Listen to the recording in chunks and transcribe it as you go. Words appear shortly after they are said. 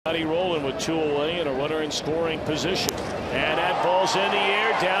Rolen with 2 away and a runner in scoring position. And that ball's in the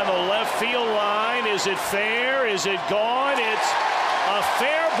air down the left field line. Is it fair? Is it gone? It's a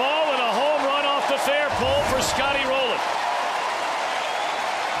fair ball and a home run off the fair pole for Scotty Rolen.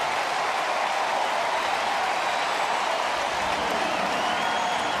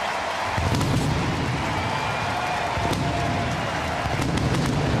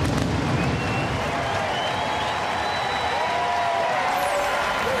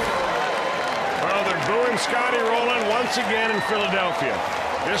 Booing Scotty Rolen once again in Philadelphia.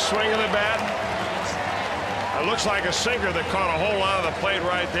 This swing of the bat, it looks like a sinker that caught a whole lot of the plate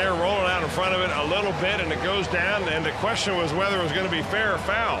right there, rolling out in front of it a little bit, and it goes down. And the question was whether it was going to be fair or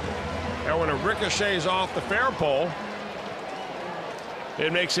foul. And when it ricochets off the fair pole,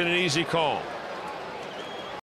 it makes it an easy call.